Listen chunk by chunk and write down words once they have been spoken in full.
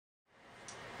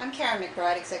I'm Caryn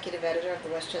McBride, Executive Editor of the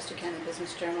Westchester County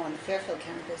Business Journal and the Fairfield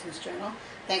County Business Journal.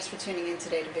 Thanks for tuning in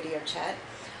today to VideoChat.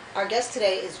 Our guest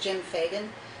today is Jim Fagan.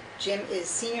 Jim is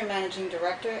Senior Managing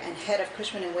Director and Head of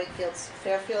Cushman Wakefield's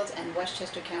Fairfield and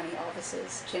Westchester County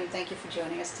offices. Jim, thank you for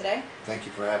joining us today. Thank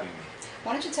you for having me.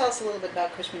 Why don't you tell us a little bit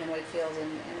about Cushman Wakefield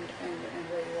and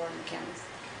where you are in the counties?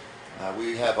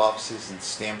 We have offices in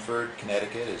Stamford,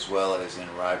 Connecticut, as well as in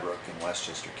Rybrook in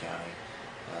Westchester County.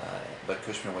 But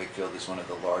Cushman Wakefield is one of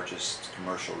the largest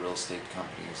commercial real estate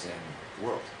companies in the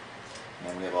world.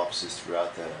 And we have offices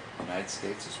throughout the United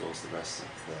States as well as the rest of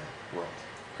the world.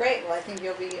 Great. Well, I think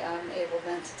you'll be able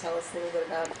then to tell us a little bit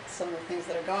about some of the things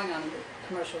that are going on in the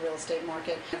commercial real estate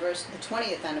market. The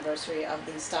 20th anniversary of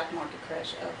the stock market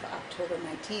crash of October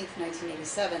 19th,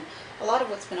 1987. A lot of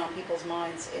what's been on people's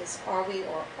minds is, are we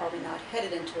or are we not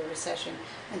headed into a recession?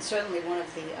 And certainly one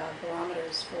of the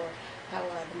barometers for how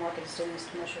the market is doing is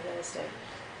commercial real estate.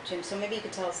 Jim, so maybe you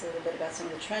could tell us a little bit about some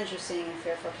of the trends you're seeing in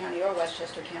Fairfield County or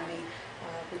Westchester County.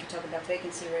 We could talk about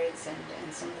vacancy rates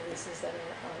and some of the leases that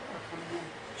are coming in.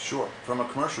 Sure. From a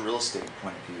commercial real estate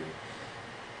point of view,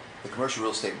 the commercial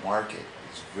real estate market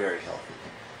is very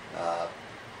healthy.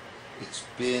 It's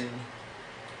been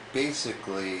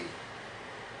basically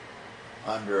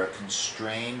under a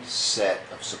constrained set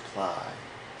of supply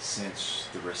since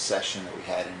the recession that we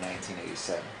had in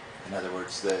 1987. In other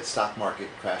words, the stock market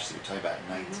crash that you're talking about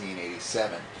in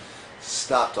 1987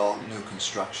 stopped all new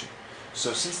construction.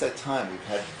 So since that time, we've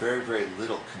had very, very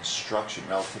little construction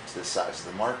relative to the size of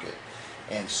the market.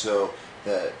 And so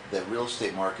the real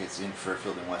estate markets in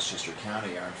Fairfield and Westchester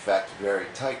County are in fact very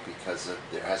tight because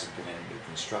there hasn't been any new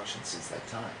construction since that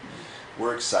time.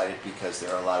 We're excited because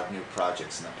there are a lot of new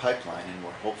projects in the pipeline, and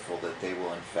we're hopeful that they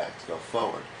will in fact go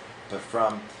forward. But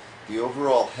from the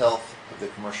overall health of the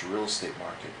commercial real estate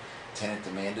market, tenant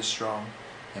demand is strong,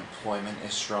 employment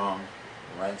is strong,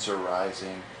 rents are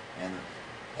rising, and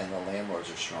the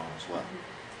landlords are strong as well.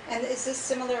 And is this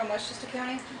similar in Westchester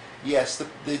County? Yes,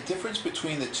 the difference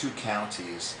between the two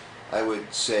counties, I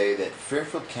would say that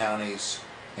Fairfield County's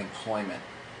employment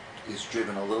is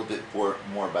driven a little bit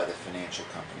more by the financial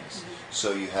companies.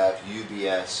 So you have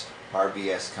UBS,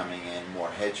 RBS coming in, more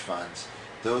hedge funds.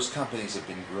 Those companies have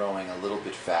been growing a little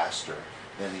bit faster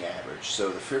than the average. So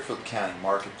the Fairfield County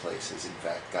marketplace has in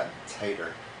fact gotten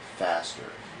tighter faster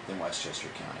than Westchester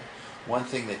County. One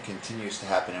thing that continues to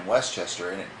happen in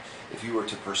Westchester, and if you were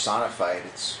to personify it,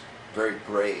 it's very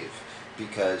brave,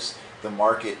 because the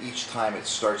market, each time it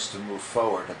starts to move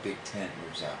forward, a big tenant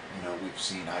moves out. You know, we've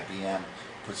seen IBM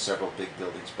put several big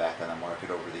buildings back on the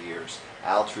market over the years.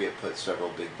 Altria put several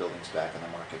big buildings back on the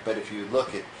market. But if you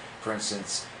look at, for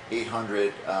instance,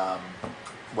 800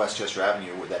 Westchester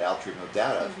Avenue, that Altria moved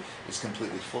out of, is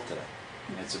completely full today.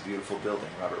 And it's a beautiful building.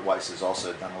 Robert Weiss has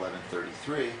also done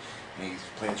 1133, and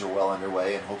plans are well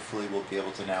underway, and hopefully we'll be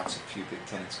able to announce a few big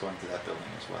tenants going to that building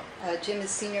as well. Jim is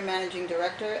Senior Managing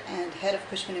Director and Head of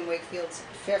Cushman Wakefield's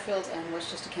Fairfield and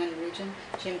Westchester County region.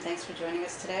 Jim, thanks for joining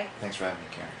us today. Thanks for having me,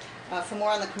 Caryn. For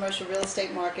more on the commercial real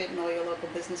estate market and all your local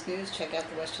business news, check out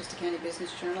the Westchester County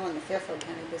Business Journal and the Fairfield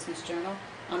County Business Journal.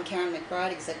 I'm Caryn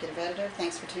McBride, Executive Editor.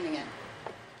 Thanks for tuning in.